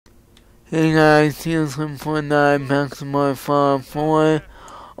Hey guys, here's some Fortnite back to my Fallout 4.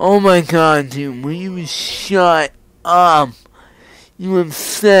 Oh my god, dude, will you shut up? You have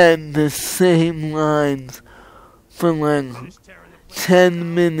said the same lines for like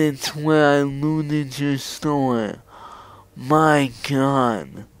 10 minutes where I looted your store. My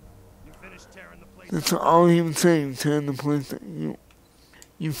god. That's all he was saying, turn the place up.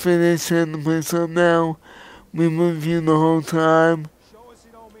 You finished turning the place up now? We moved you the whole time?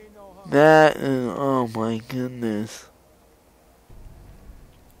 That is, oh my goodness.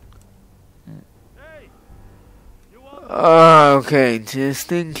 Okay,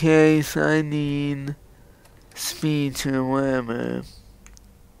 just in case I need speech or whatever.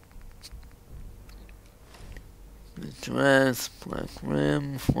 Dress, black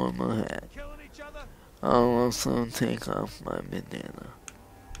rim, formal hat. I'll also take off my bandana.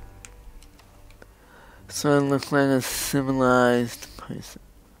 So I look like a civilized person.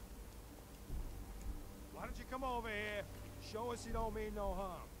 Why don't you come over here? Show us you don't mean no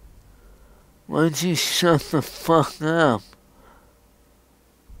harm. Why don't you shut the fuck up?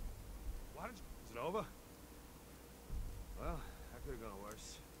 Why don't you... Is it over? Well, that could have gone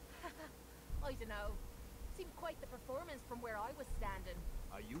worse. I don't know. Seemed quite the performance from where I was standing.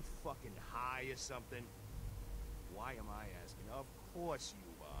 Are you fucking high or something? Why am I asking? Of course you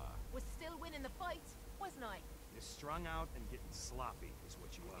are. Was still winning the fight, wasn't I? You're strung out and getting sloppy is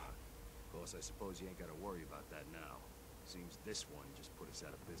what you are. Of course, I suppose you ain't got to worry about that now. Seems this one just put us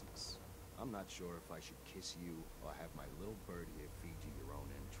out of business. I'm not sure if I should kiss you or have my little birdie here feed you your own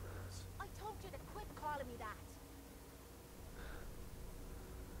entrails. I told you to quit calling me that.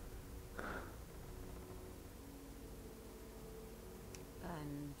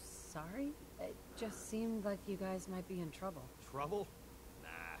 I'm sorry? It just seemed like you guys might be in trouble. Trouble?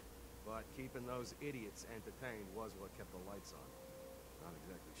 Nah. But keeping those idiots entertained was what kept the lights on. Not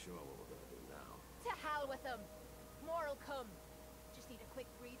exactly sure what we're gonna do now. To hell with them. More'll come. Just need a quick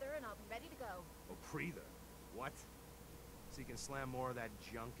breather and I'll be ready to go. Oh, breather? What? So you can slam more of that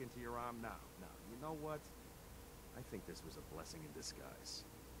junk into your arm? No. You know what? I think this was a blessing in disguise.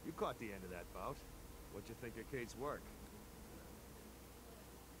 You caught the end of that bout. What'd you think of Kate's work?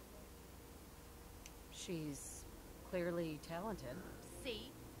 She's clearly talented.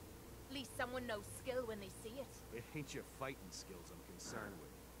 See? At least someone knows skill when they see it. It ain't your fighting skills I'm concerned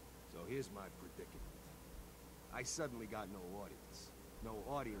with. So here's my predicament. I suddenly got no audience. No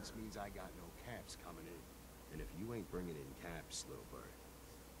audience means I got no caps coming in. And if you ain't bringing in caps, little bird,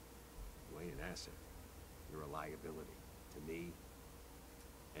 you ain't an asset. You're a liability to me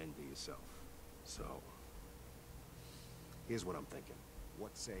and to yourself. So, here's what I'm thinking.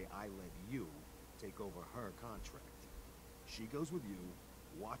 What say I let you take over her contract? She goes with you,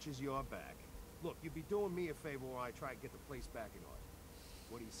 watches your back. Look, you'd be doing me a favor while I try to get the place back in order.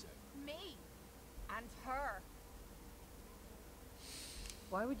 What do you say? Me. And her.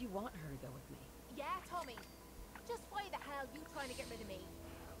 Why would you want her to go with me? Yeah, Tommy. Just why the hell you trying to get rid of me?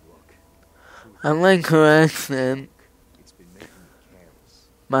 Look. I like her accent. It's been making me careless.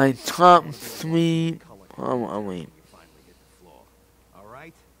 My top 3... Oh, wait.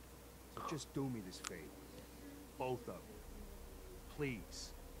 Alright? So just do me this favor. Both of you.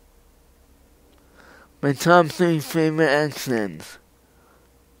 Please. My top 3 favorite accents.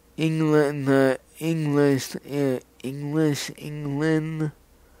 England,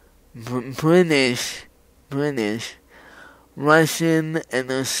 British, Russian,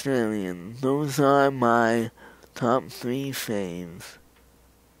 and Australian. Those are my top 3 faves.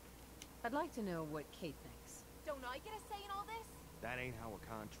 I'd like to know what Kate thinks. Don't I get a say in all this? That ain't how a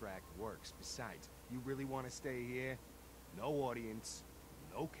contract works. Besides, you really want to stay here? No audience,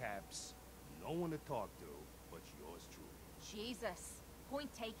 no caps, no one to talk to, but yours truly. Jesus.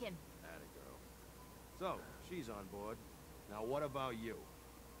 Point taken. Atta girl. So, she's on board. Now what about you?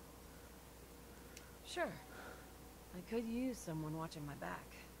 Sure. I could use someone watching my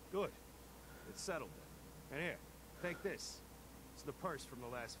back. Good. It's settled then. And here, take this. It's the purse from the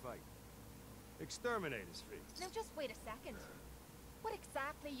last fight. Exterminator's fee. Now just wait a second. What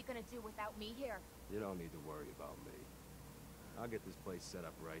exactly are you gonna do without me here? You don't need to worry about me. I'll get this place set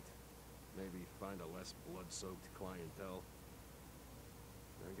up right. Maybe find a less blood-soaked clientele.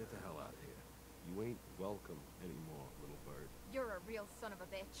 Then get the hell out of here. You ain't welcome anymore, little bird. You're a real son of a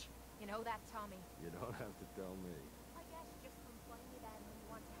bitch. You know that, Tommy? You don't have to tell me. I guess just come find me then when you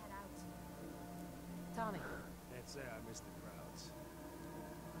want to head out. Tommy. Can't say I miss the crowds.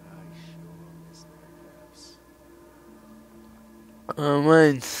 But I sure miss their caps.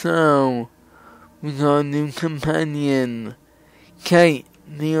 Alright, so... we got a new companion. Kate,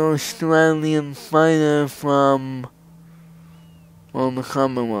 the Australian fighter from... well, the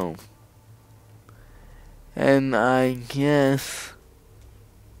Commonwealth. And I guess,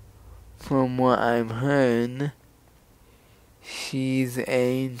 from what I've heard, she's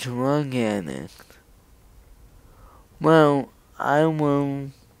a drug addict. Well, I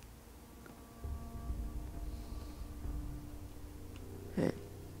will...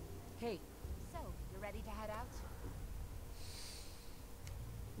 Hey, So, you ready to head out?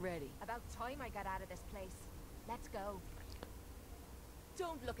 ready. About time I got out of this place. Let's go.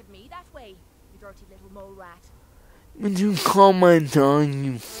 Don't look at me that way, you dirty little mole rat. Would you call my dog,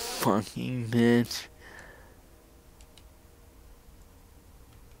 you fucking bitch?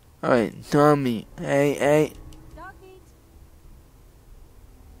 Alright, Tommy. Hey. Dog meat.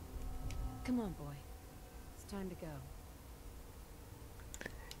 Come on, boy. It's time to go.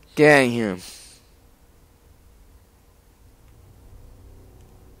 Get him.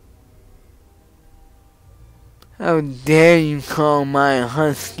 How dare you call my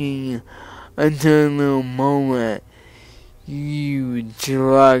husky a dirty little mole rat? You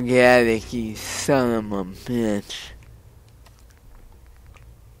drug addict, you son of a bitch.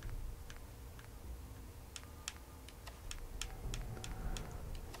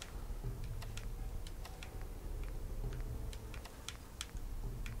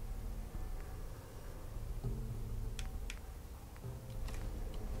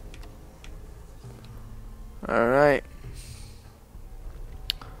 Alright.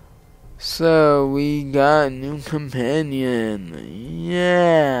 So, we got a new companion.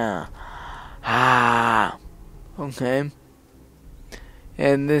 Yeah. Okay.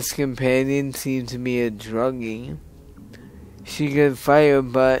 And this companion seems to be a druggie. She could fire,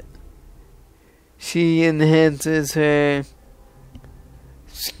 but she enhances her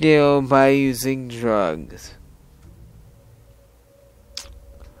skill by using drugs.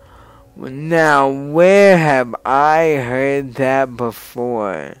 Now, where have I heard that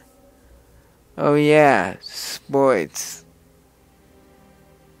before? Oh yeah, sports.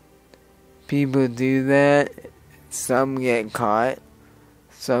 People do that. Some get caught.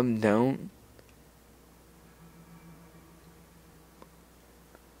 Some don't.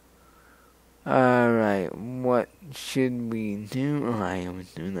 Alright, what should we do? Oh, I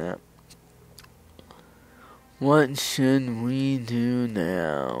haven't do that. What should we do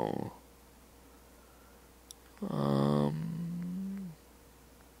now?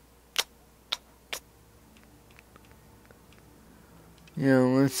 Yeah,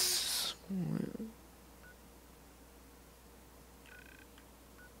 let's...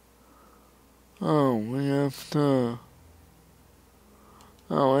 Oh, we have to...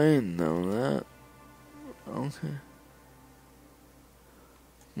 Oh, I didn't know that. Okay.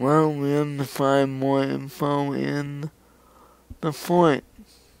 Well, we have to find more info in the fort.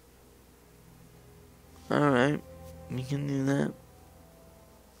 Alright, we can do that.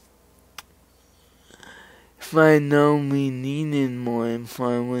 If I know we needed more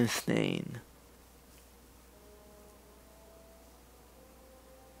info, I would have stayed.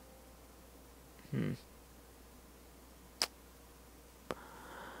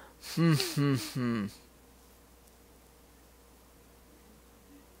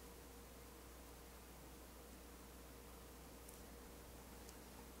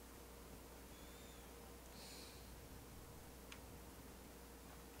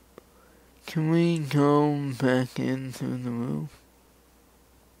 Can we go back into the roof?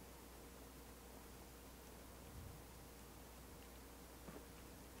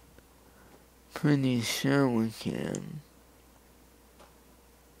 Pretty sure we can.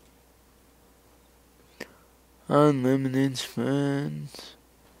 Unlimited spreads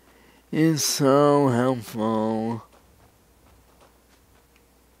is so helpful.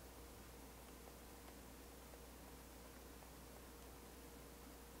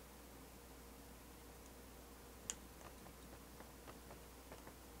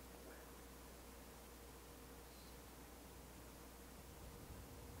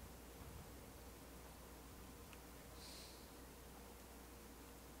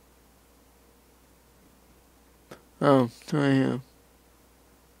 Oh, it's right here.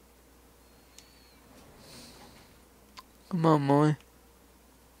 Come on, boy.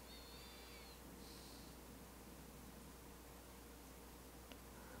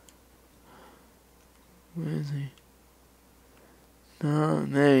 Where is he? Oh,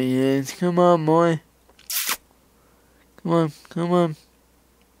 there he is. Come on, boy. Come on, come on.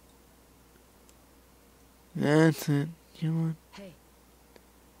 That's it. Come on. Hey.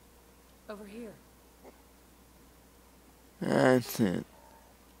 Over here. That's it.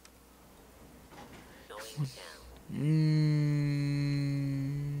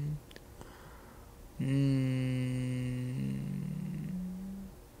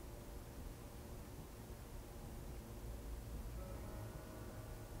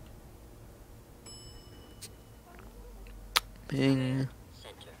 Ping.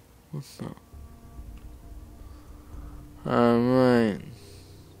 What's up? Alright.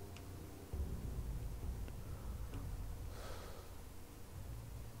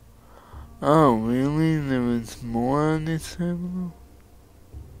 Oh, really? There was more on this terminal?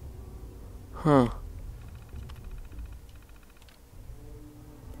 Huh.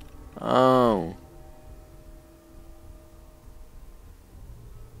 Oh.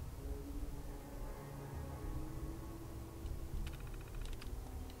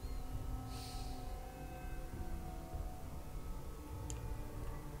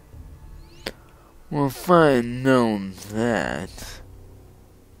 Well, if I had known that,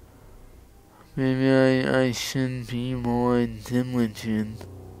 maybe I should be more diligent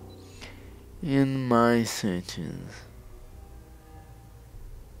in my searches.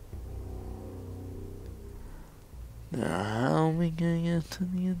 Now, how are we gonna get to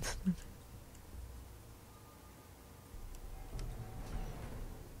the institute?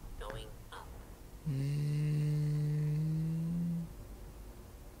 Going up.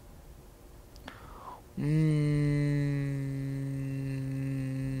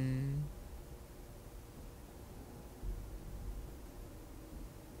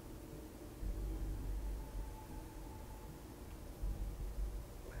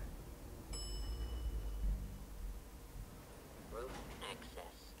 Roof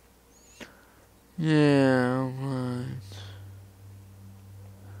access. Yeah, right.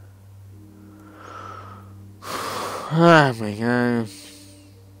 Oh my god.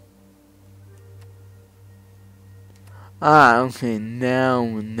 Ah, okay, now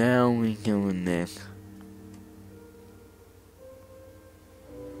we go in there.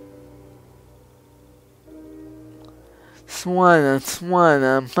 Swanner,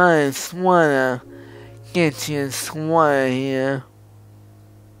 fine Swanner. Get your Swanner here.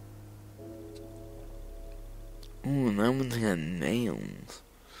 Ooh, that one's got nails.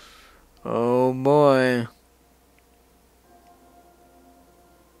 Oh boy.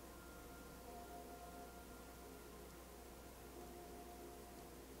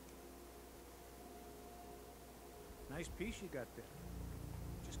 Nice piece you got there.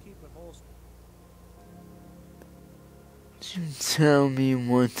 Just keep it holstered. You tell me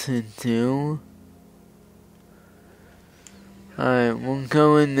what to do? Alright, we'll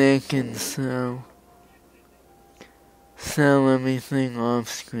go in there and sell everything off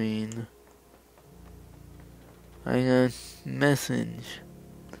screen. I got a message.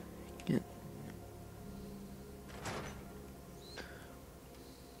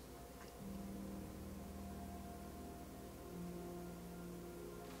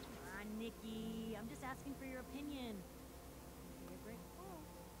 Nikki, I'm just asking for your opinion.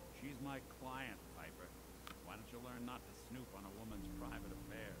 She's my client, Piper. Why don't you learn not to snoop on a woman's private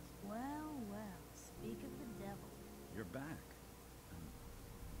affairs? Well, well, speak of the devil. You're back. And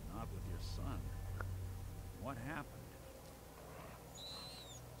not with your son. What happened?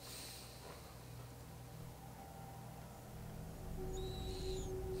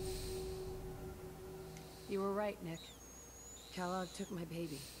 You were right, Nick. Kellogg took my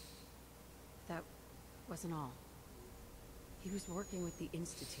baby. That wasn't all. He was working with the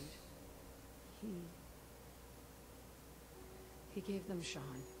Institute. He gave them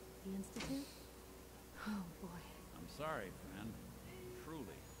Sean. The Institute? Oh, boy. I'm sorry, friend.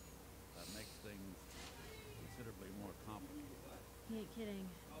 Truly. That makes things considerably more complicated. He ain't kidding.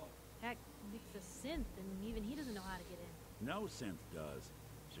 Heck, Nick's a synth, and even he doesn't know how to get in. No synth does.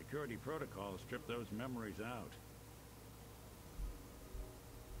 Security protocols strip those memories out.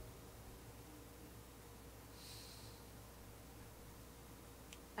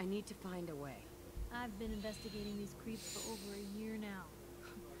 I need to find a way. I've been investigating these creeps for over a year now.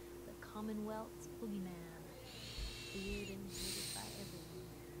 The Commonwealth's boogeyman. Feared and hated by everyone.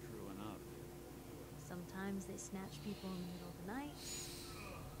 True enough. Sometimes they snatch people in the middle of the night,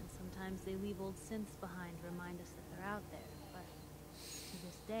 and sometimes they leave old synths behind to remind us that they're out there. But to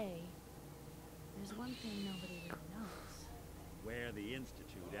this day, there's one thing nobody really knows. Where the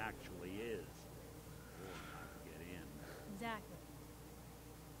Institute actually is. Or how to get in. Exactly.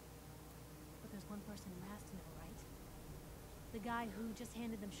 But there's one person who has to know, right? The guy who just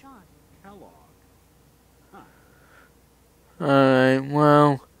handed them Sean. Kellogg. Huh. Alright,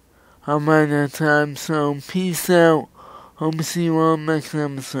 well, I'm out of time, so peace out. Hope to see you all next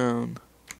episode.